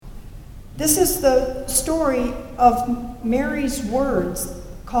This is the story of Mary's words,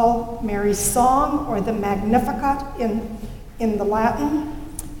 called Mary's Song or the Magnificat in the Latin.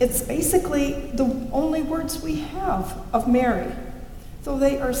 It's basically the only words we have of Mary, so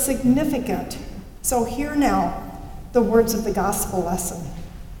they are significant. So hear now the words of the gospel lesson.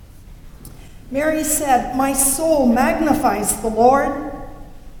 Mary said, "My soul magnifies the Lord,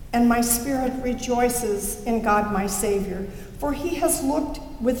 and my spirit rejoices in God my Savior, for he has looked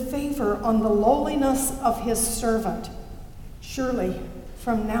with favor on the lowliness of his servant. Surely,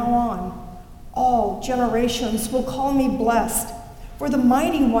 from now on, all generations will call me blessed, for the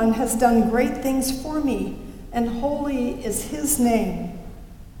Mighty One has done great things for me, and holy is his name.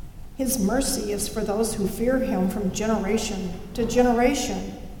 His mercy is for those who fear him from generation to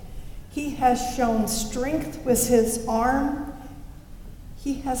generation. He has shown strength with his arm.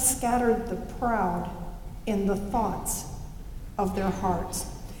 He has scattered the proud in the thoughts of their hearts.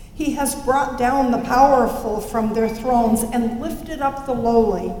 He has brought down the powerful from their thrones and lifted up the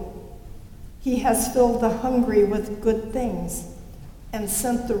lowly. He has filled the hungry with good things and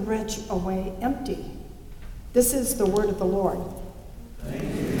sent the rich away empty." This is the word of the Lord. Thank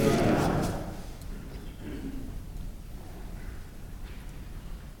you, God.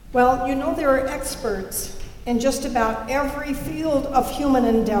 Well, you know there are experts in just about every field of human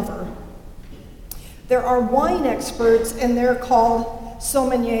endeavor. There are wine experts, and they're called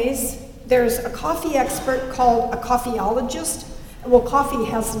sommeliers. There's a coffee expert called a coffeeologist. Well, coffee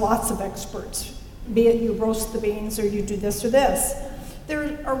has lots of experts, be it you roast the beans or you do this or this.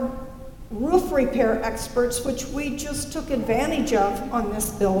 There are roof repair experts, which we just took advantage of on this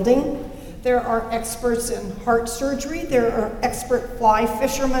building. There are experts in heart surgery. There are expert fly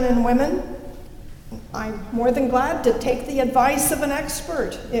fishermen and women. I'm more than glad to take the advice of an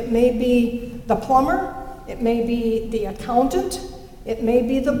expert. It may be the plumber, it may be the accountant, it may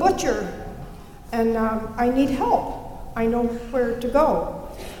be the butcher, and I need help. I know where to go.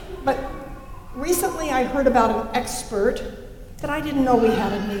 But recently I heard about an expert that I didn't know we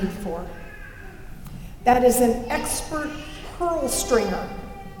had a need for. That is an expert pearl stringer.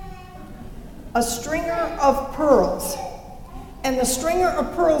 A stringer of pearls. And the stringer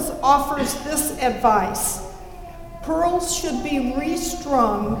of pearls offers this advice: pearls should be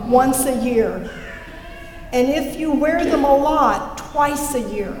restrung once a year, and if you wear them a lot, twice a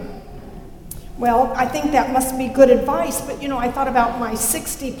year. Well, I think that must be good advice, but I thought about my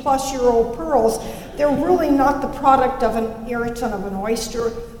 60-plus-year-old pearls. They're really not the product of an irritant of an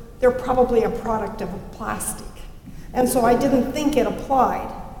oyster. They're probably a product of a plastic. And so I didn't think it applied.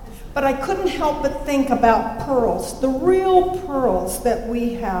 But I couldn't help but think about pearls, the real pearls that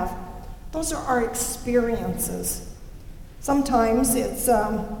we have. Those are our experiences. Sometimes it's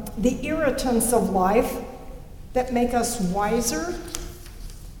the irritants of life that make us wiser.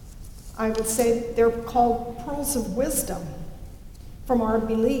 I would say they're called pearls of wisdom from our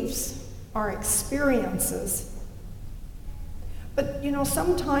beliefs, our experiences. But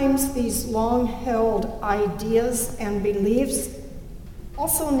sometimes these long-held ideas and beliefs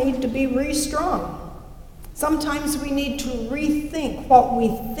also need to be restrung. Sometimes we need to rethink what we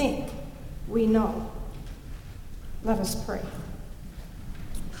think we know. Let us pray.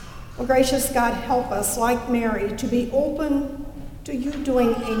 Oh, gracious God, help us, like Mary, to be open to you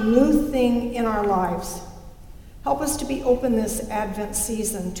doing a new thing in our lives. Help us to be open this Advent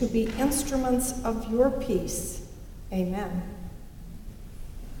season, to be instruments of your peace. Amen.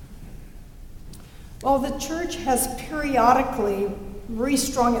 Well, the church has periodically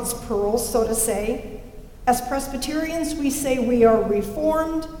restrung its pearls, so to say. As Presbyterians, we say we are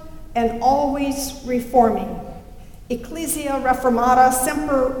reformed and always reforming. Ecclesia reformata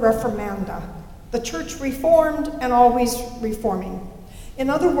semper reformanda. The church reformed and always reforming. In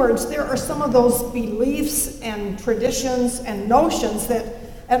other words, there are some of those beliefs and traditions and notions that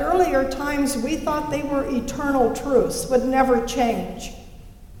at earlier times we thought they were eternal truths, would never change.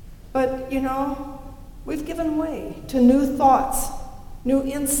 But, we've given way to new thoughts, new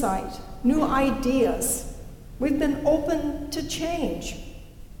insight, new ideas. We've been open to change,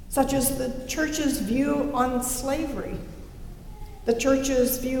 such as the church's view on slavery. The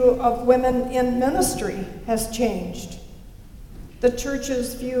church's view of women in ministry has changed. The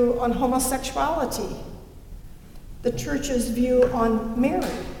church's view on homosexuality. The church's view on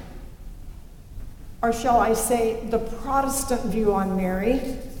Mary. Or shall I say, the Protestant view on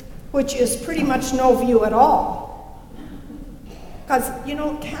Mary, which is pretty much no view at all. Because,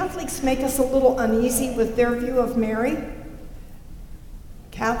 Catholics make us a little uneasy with their view of Mary.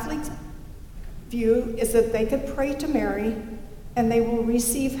 Catholics' view is that they could pray to Mary and they will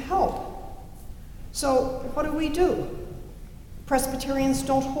receive help. So what do? Presbyterians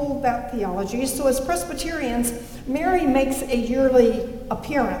don't hold that theology. So as Presbyterians, Mary makes a yearly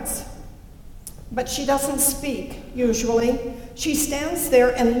appearance, but she doesn't speak, usually. She stands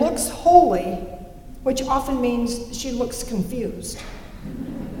there and looks holy, which often means she looks confused.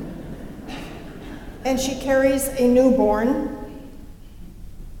 And she carries a newborn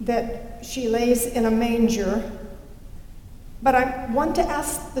that she lays in a manger. But I want to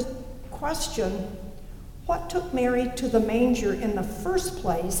ask the question, what took Mary to the manger in the first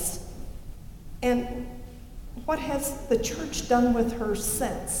place, and what has the church done with her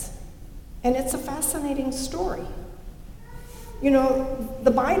since? And it's a fascinating story. You know,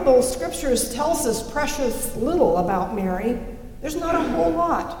 the Bible, scriptures tells us precious little about Mary. There's not a whole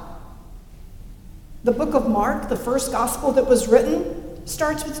lot. The book of Mark, the first gospel that was written,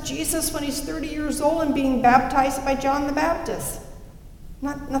 starts with Jesus when he's 30 years old and being baptized by John the Baptist.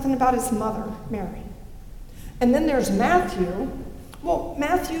 Nothing about his mother, Mary. And then there's Matthew. Well,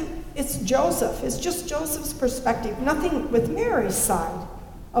 Matthew, it's Joseph. It's just Joseph's perspective. Nothing with Mary's side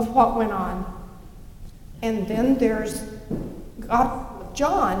of what went on. And then there's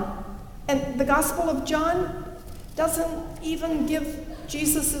John. And the Gospel of John doesn't even give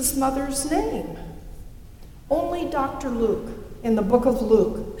Jesus' mother's name. Only Dr. Luke, in the book of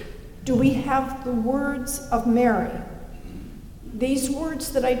Luke, do we have the words of Mary. These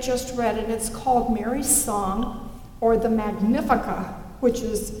words that I just read, and it's called Mary's Song, or the Magnificat, which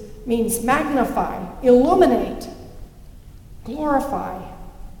means magnify, illuminate, glorify.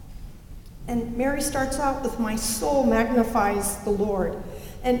 And Mary starts out with, "My soul magnifies the Lord."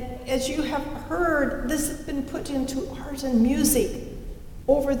 And as you have heard, this has been put into art and music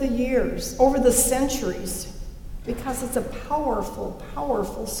over the years, over the centuries, because it's a powerful,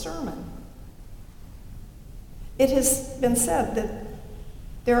 powerful sermon. It has been said that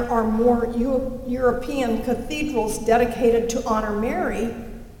there are more European cathedrals dedicated to honor Mary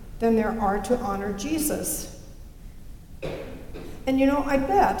than there are to honor Jesus. And you know, I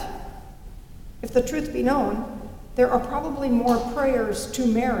bet, if the truth be known, there are probably more prayers to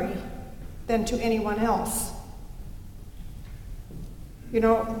Mary than to anyone else. You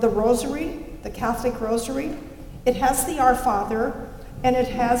know, the rosary, the Catholic rosary, it has the Our Father and it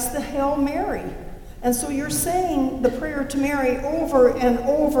has the Hail Mary. And so you're saying the prayer to Mary over and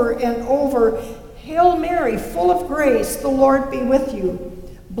over and over. Hail Mary, full of grace, the Lord be with you.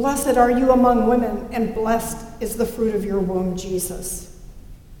 Blessed are you among women, and blessed is the fruit of your womb, Jesus.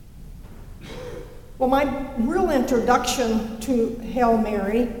 Well, my real introduction to Hail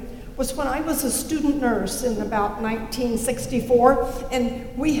Mary was when I was a student nurse in about 1964, and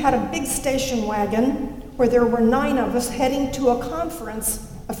we had a big station wagon where there were 9 of us heading to a conference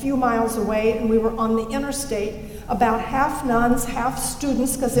a few miles away, and we were on the interstate, about half nuns, half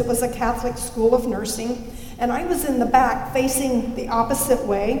students, because it was a Catholic school of nursing. And I was in the back facing the opposite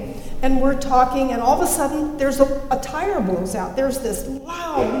way, and we're talking, and all of a sudden there's a tire blows out. There's this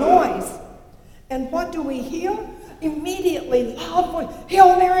loud noise. And what do we hear? Immediately, loud voice,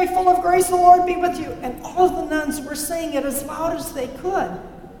 "Hail Mary, full of grace, the Lord be with you." And all of the nuns were saying it as loud as they could.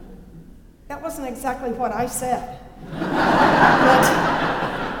 That wasn't exactly what I said. But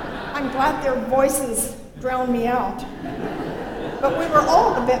I'm glad their voices drowned me out. But we were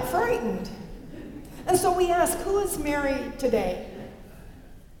all a bit frightened. And so we ask, who is Mary today?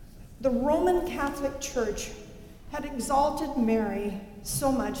 The Roman Catholic Church had exalted Mary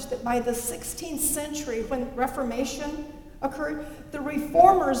so much that by the 16th century, when Reformation occurred, the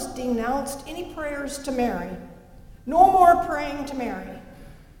reformers denounced any prayers to Mary. No more praying to Mary.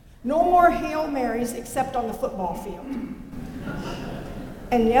 No more Hail Marys except on the football field.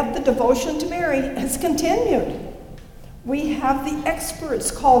 And yet the devotion to Mary has continued. We have the experts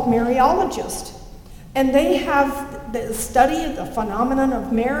called Mariologists, and they have the study of the phenomenon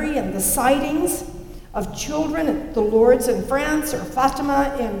of Mary and the sightings of children at the Lourdes in France, or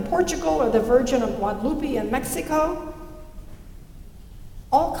Fatima in Portugal, or the Virgin of Guadalupe in Mexico.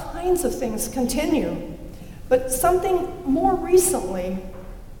 All kinds of things continue. But something more recently,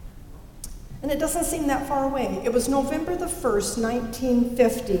 and it doesn't seem that far away. It was November the 1st,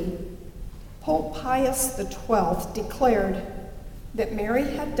 1950. Pope Pius XII declared that Mary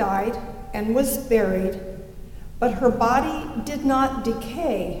had died and was buried, but her body did not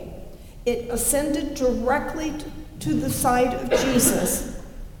decay. It ascended directly to the side of Jesus,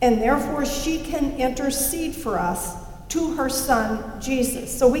 and therefore she can intercede for us to her son,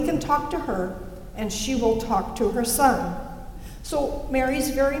 Jesus. So we can talk to her, and she will talk to her son. So Mary's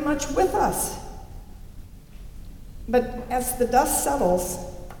very much with us. But as the dust settles,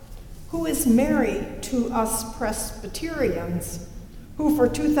 who is Mary to us Presbyterians, who for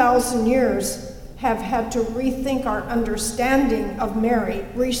 2,000 years have had to rethink our understanding of Mary,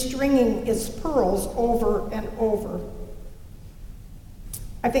 restringing its pearls over and over.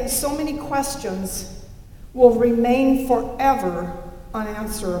 I think so many questions will remain forever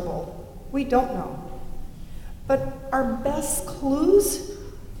unanswerable. We don't know. But our best clues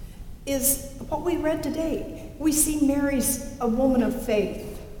is what we read today. We see Mary's a woman of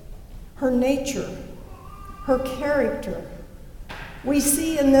faith, her nature, her character. We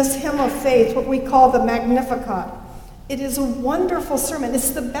see in this hymn of faith what we call the Magnificat. It is a wonderful sermon.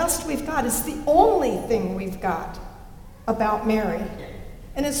 It's the best we've got. It's the only thing we've got about Mary.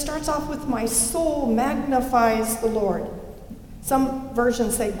 And it starts off with, "My soul magnifies the Lord." Some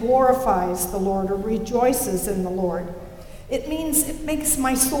versions say glorifies the Lord or rejoices in the Lord. It means it makes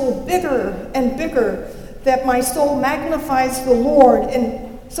my soul bigger and bigger, that my soul magnifies the Lord,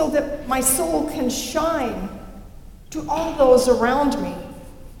 and so that my soul can shine to all those around me.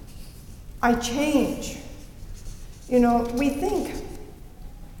 I change. You know, we think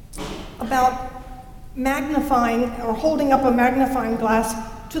about magnifying or holding up a magnifying glass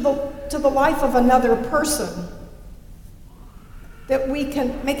to the life of another person, that we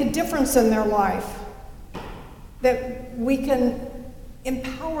can make a difference in their life, that we can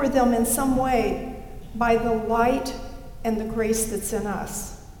empower them in some way by the light and the grace that's in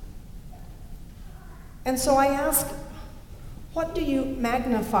us. And so I ask, what do you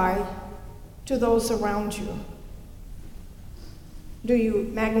magnify to those around you? Do you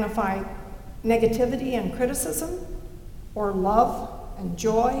magnify negativity and criticism, or love and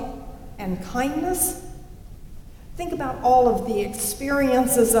joy and kindness? Think about all of the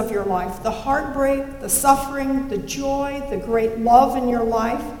experiences of your life, the heartbreak, the suffering, the joy, the great love in your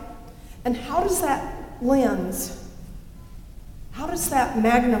life. And how does that lens, how does that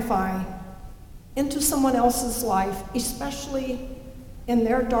magnify into someone else's life, especially in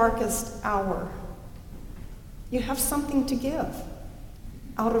their darkest hour? You have something to give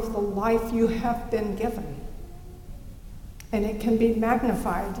out of the life you have been given. And it can be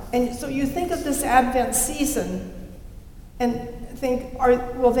magnified. And so you think of this Advent season and think,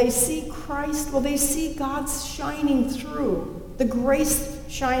 will they see Christ? Will they see God's shining through, the grace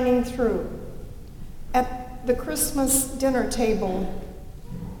shining through? At the Christmas dinner table,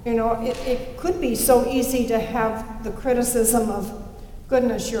 you know, it could be so easy to have the criticism of,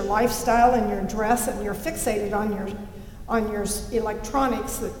 goodness, your lifestyle and your dress, and you're fixated on your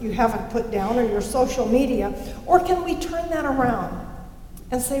electronics that you haven't put down, or your social media. Or can we turn that around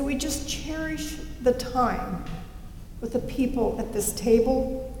and say we just cherish the time with the people at this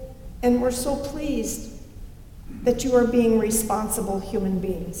table, and we're so pleased that you are being responsible human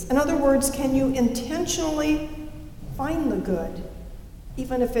beings? In other words, can you intentionally find the good,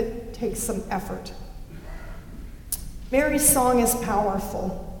 even if it takes some effort? Mary's song is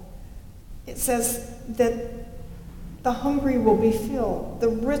powerful. It says that the hungry will be filled, the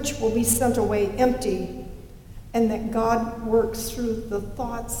rich will be sent away empty, and that God works through the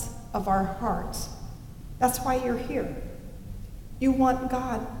thoughts of our hearts. That's why you're here. You want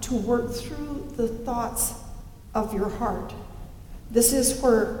God to work through the thoughts of your heart. This is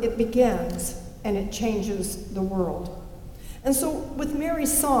where it begins, and it changes the world. And so with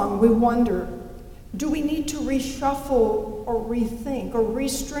Mary's song, we wonder, do we need to reshuffle or rethink or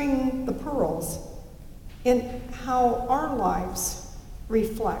restring the pearls in how our lives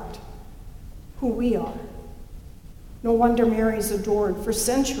reflect who we are? No wonder Mary's adored for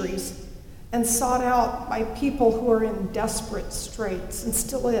centuries and sought out by people who are in desperate straits, and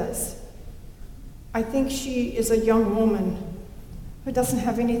still is. I think she is a young woman who doesn't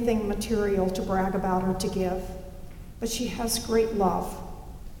have anything material to brag about or to give, but she has great love,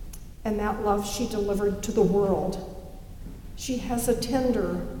 and that love she delivered to the world. She has a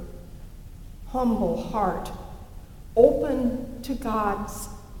tender, humble heart, open to God's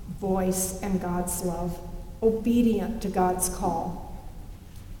voice and God's love, obedient to God's call.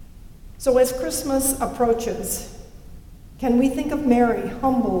 So as Christmas approaches, can we think of Mary,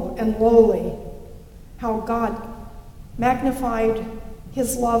 humble and lowly, how God magnified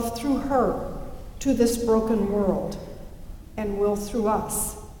his love through her to this broken world, and will through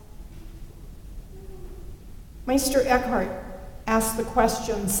us? Meister Eckhart asked the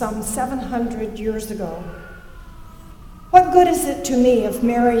question some 700 years ago, what good is it to me if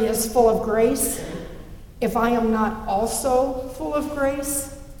Mary is full of grace, if I am not also full of grace?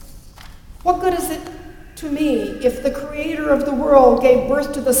 What good is it to me if the creator of the world gave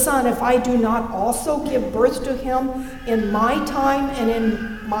birth to the Son, if I do not also give birth to him in my time and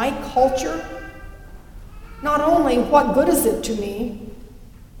in my culture? Not only what good is it to me,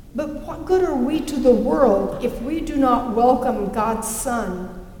 but what good are we to the world if we do not welcome God's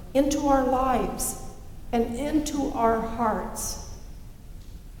Son into our lives and into our hearts.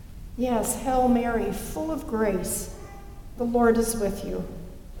 Yes, Hail Mary, full of grace, the Lord is with you.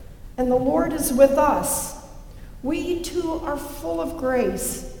 And the Lord is with us. We too are full of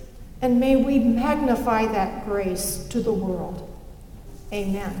grace, and may we magnify that grace to the world.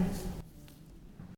 Amen.